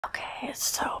Okay,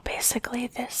 so basically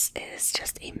this is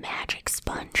just a magic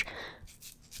sponge.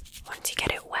 Once you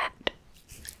get it wet,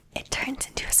 it turns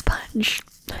into a sponge.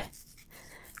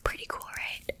 Pretty cool,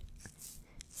 right?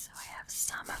 So I have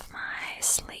some of my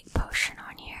sleep potion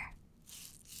on here.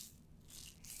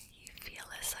 You feel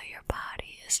as though your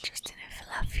body is just in a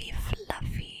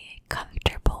fluffy,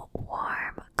 comfortable,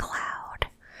 warm cloud.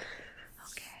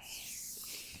 Okay.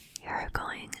 You're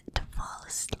going to fall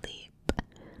asleep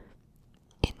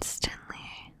instantly,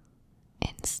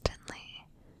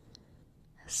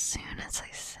 as soon as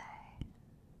I say.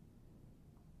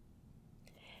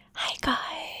 Hi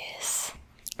guys.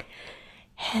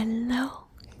 Hello.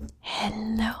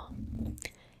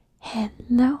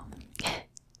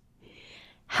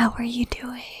 How are you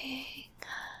doing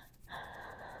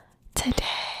today?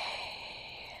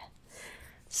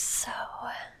 So,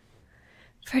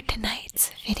 for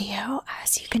tonight's video,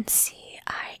 as you can see,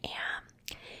 I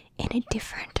am in a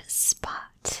different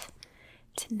spot.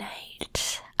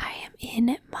 Tonight, I am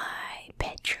in my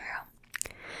bedroom,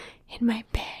 in my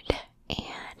bed,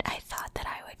 and I thought that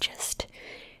I would just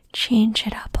change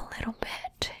it up a little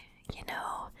bit,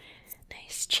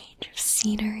 nice change of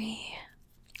scenery.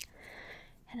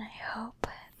 And I hope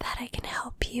that I can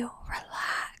help you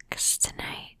relax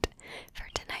tonight for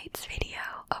tonight's video,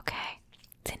 okay?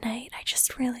 Tonight, I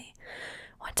just really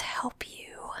want to help you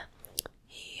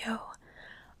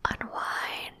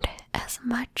unwind as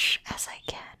much as I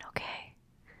can, okay?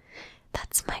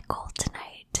 That's my goal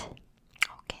tonight.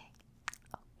 Okay.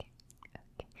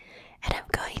 And I'm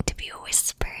going to be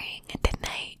whispering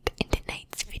tonight in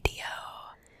tonight's video.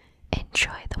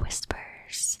 Enjoy the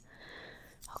whispers.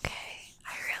 Okay,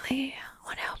 I really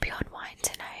want to help you unwind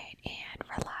tonight and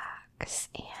relax,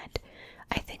 and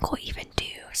I think we'll even do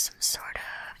some sort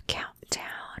of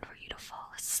countdown for you to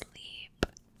fall asleep.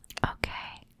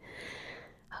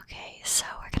 Okay, so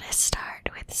we're gonna start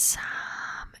with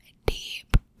some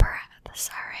deep breaths,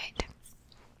 alright?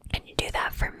 Can you do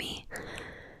that for me?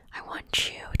 I want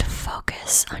you to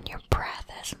focus on your breath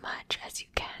as much as you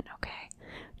can, okay?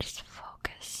 Just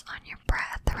focus on your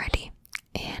breath. Ready?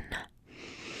 In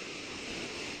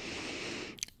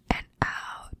and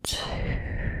out.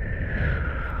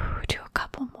 Do a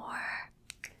couple more.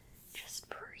 Just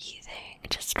breathing,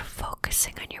 just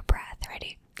focusing on your breath.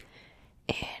 Ready?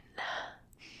 In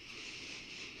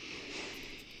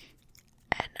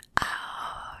and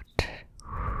out. In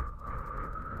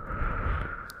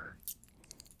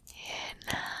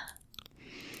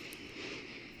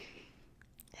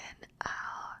and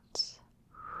out.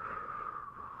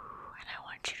 And I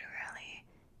want you to really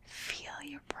feel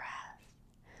your breath.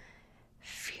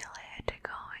 Feel it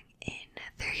going in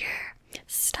through your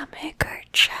stomach or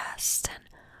chest and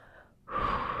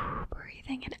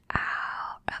breathing it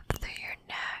out, up through your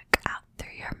neck, out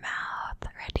through your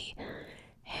mouth. Ready?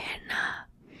 In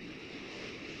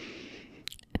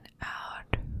and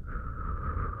out.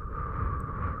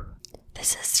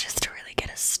 This is just to really get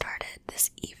us started this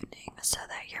evening so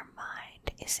that your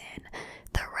mind is in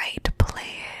the right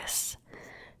place,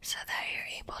 so that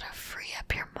you're able to free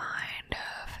up your mind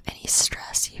of any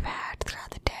stress you've had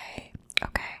throughout the day.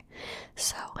 Okay,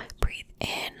 so breathe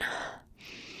in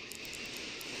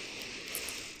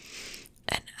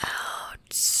and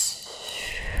out.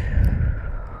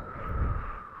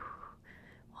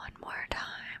 One more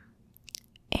time.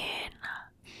 In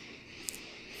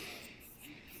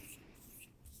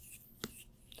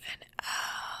and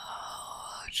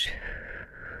out.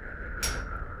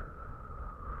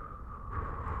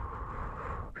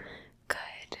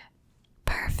 Good.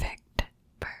 Perfect.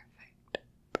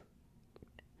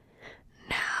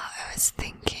 Now I was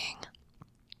thinking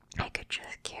I could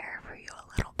just care for you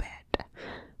a little bit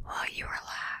while you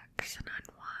relax and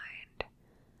unwind.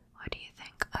 What do you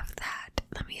think of that?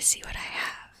 Let me see what I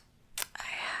have. I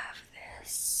have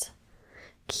this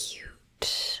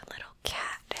cute little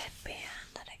cat headband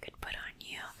that I could put on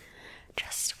you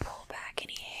just to pull back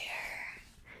any hair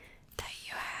that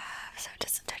you have so it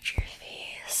doesn't touch your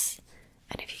face.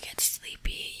 And if you get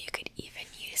sleepy, you could even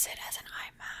use it as an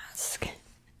eye mask.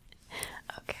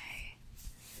 Okay,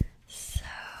 so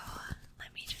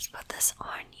let me just put this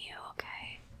on you,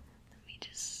 okay? Let me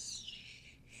just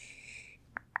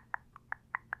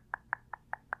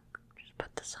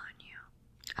put this on you.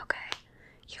 Okay,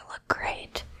 you look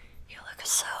great. You look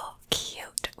so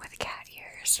cute with cat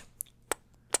ears.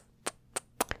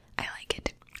 I like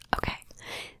it. Okay,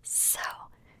 so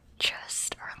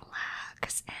just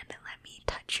relax and let me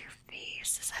touch your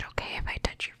face. Is that okay if I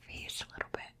touch your face a little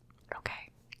bit? Okay,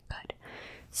 good.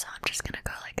 So I'm just gonna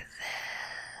go like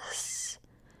this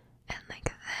and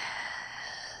like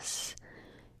this,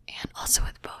 and also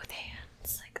with both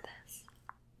hands, like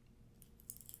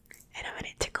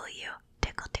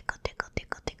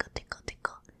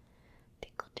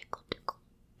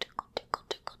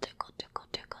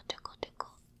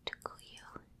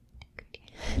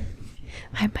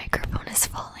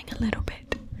little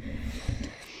bit.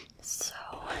 So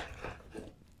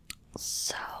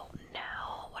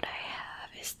now what I have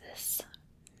is this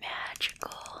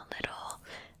magical little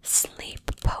sleep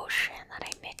potion that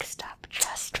I mixed up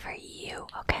just for you,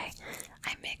 okay?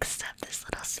 I mixed up this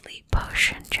little sleep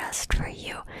potion just for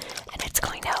you, and it's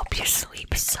going to help you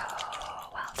sleep so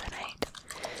well tonight.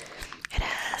 It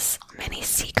has many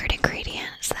secret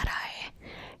ingredients that I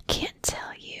can't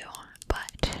tell you,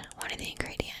 but one of the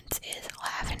ingredients is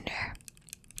lavender.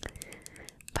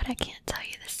 But I can't tell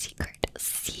you the secret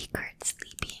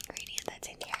sleepy ingredient that's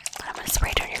in here. But I'm gonna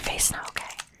spray it on your face now,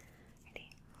 okay? Ready?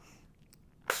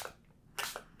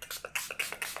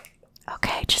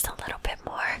 Okay, just a little bit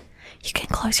more. You can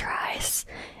close your eyes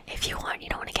if you want. You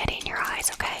don't want to get it in your eyes,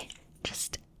 okay?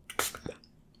 Just.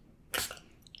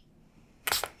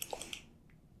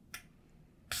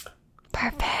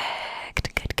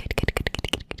 Perfect. Good.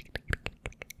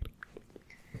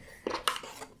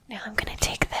 Now I'm gonna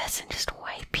take this and just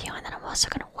wipe you, and then I'm also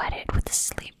gonna wet it with the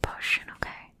sleep potion,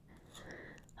 okay?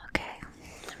 Okay,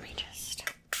 let me just.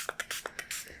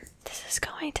 This is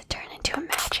going to turn into a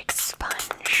magic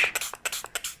sponge.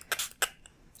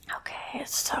 Okay,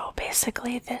 so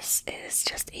basically, this is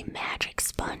just a magic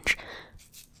sponge.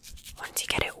 Once you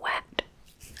get it wet,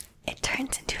 it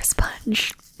turns into a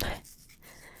sponge.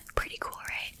 Pretty cool,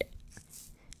 right?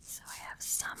 So I have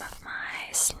some of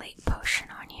my sleep potion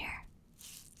on here.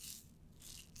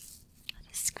 I'll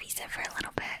just squeeze it for a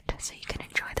little bit so you can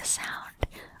enjoy the sound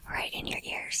right in your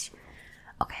ears.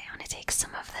 Okay, I'm gonna take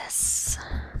some of this,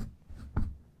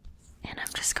 and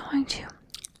I'm just going to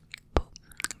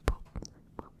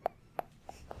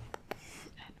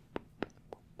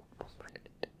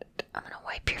I'm gonna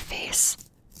wipe your face.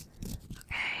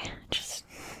 Okay, just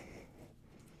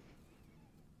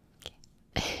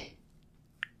okay.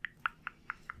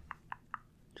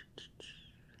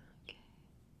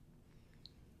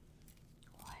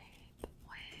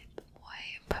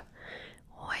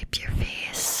 Wipe your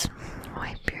face.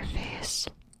 Wipe your face.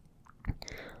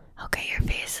 Okay, your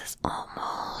face is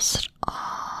almost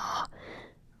all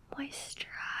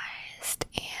moisturized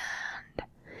and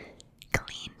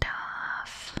cleaned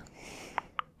off.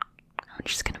 I'm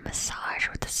just gonna massage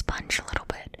with the sponge a little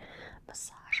bit.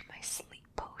 Massage my sleep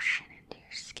potion into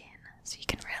your skin so you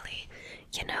can really,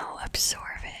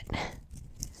 absorb it.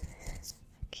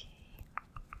 Okay.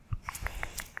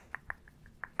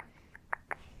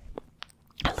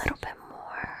 A little bit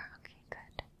more. Okay,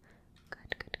 good.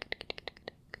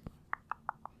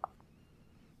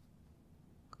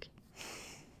 Okay.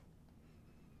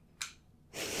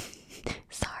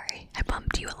 Sorry, I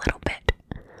bumped you a little bit.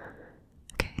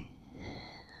 Okay.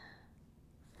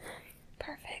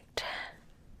 Perfect.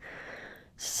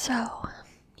 So,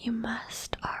 you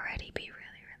must already be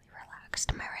really, really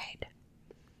relaxed, am I right?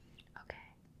 Okay.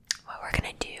 What we're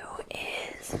gonna do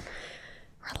is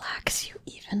relax you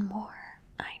even more.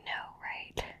 I know,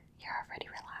 right? You're already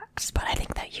relaxed, but I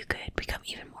think that you could become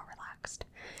even more relaxed.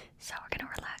 So we're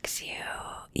gonna relax you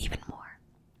even more.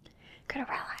 Gonna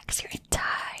relax your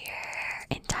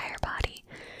entire body,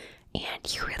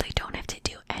 and you really don't have to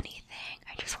do anything.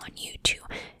 I just want you to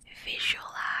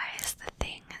visualize the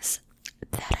things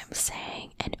that I'm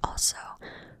saying, and also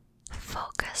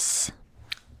focus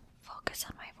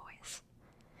on my voice.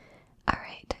 All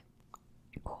right,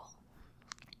 cool.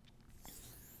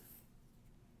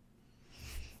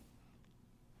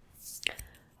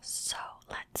 So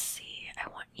let's see. I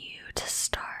want you to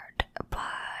start by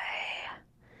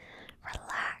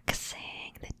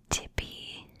relaxing the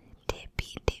tippy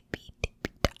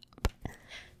top.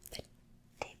 The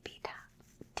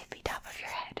tippy top of your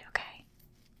head, okay?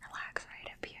 Relax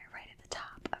right up here, right at the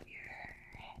top of your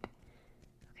head.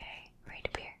 Okay, right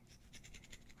up here.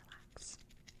 Relax.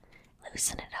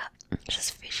 Loosen it up.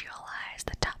 Just visualize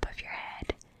the top of your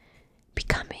head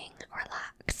becoming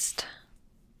relaxed.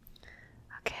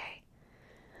 Okay.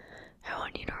 I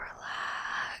want you to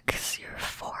relax your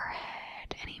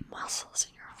forehead, any muscles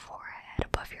in your forehead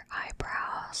above your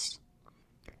eyebrows.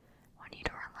 I want you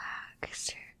to relax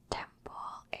your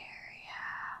temple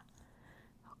area.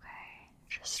 Okay,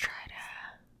 just try to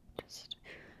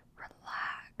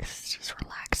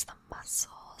relax the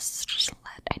muscles. Just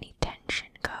let any tension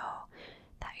go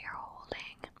that you're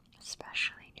holding,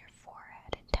 especially in your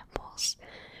forehead and temples.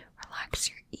 Relax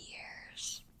your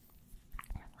ears.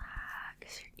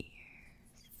 Relax your ears.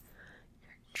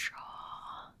 Your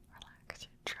jaw. Relax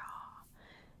your jaw.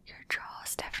 Your jaw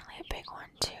is definitely a big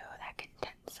one too that can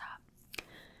tense up.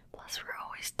 Plus, we're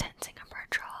always tensing up our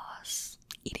jaws,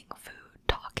 eating food,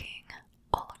 talking,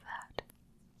 all of that.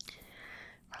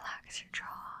 Relax your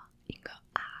jaw. You can go,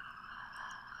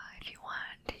 ah, if you want.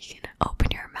 You can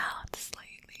open your mouth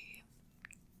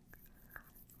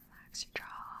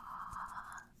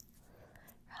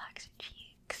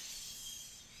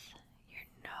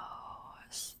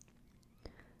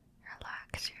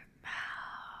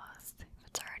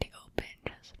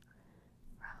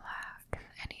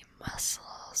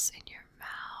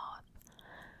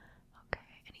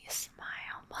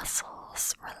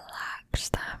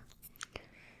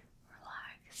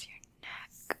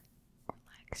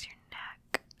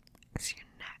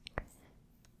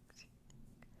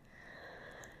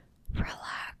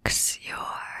relax your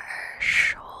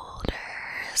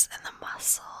shoulders and the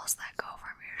muscles that go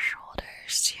from your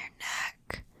shoulders to your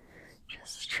neck.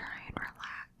 Just try and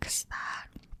relax that.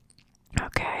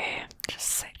 Okay, just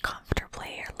sit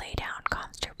comfortably or lay down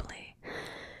comfortably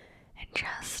and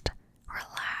just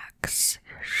relax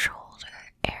your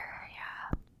shoulder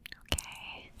area.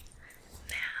 Okay,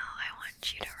 now I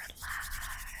want you to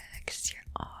relax your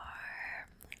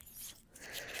arms.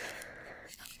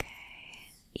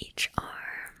 Okay, each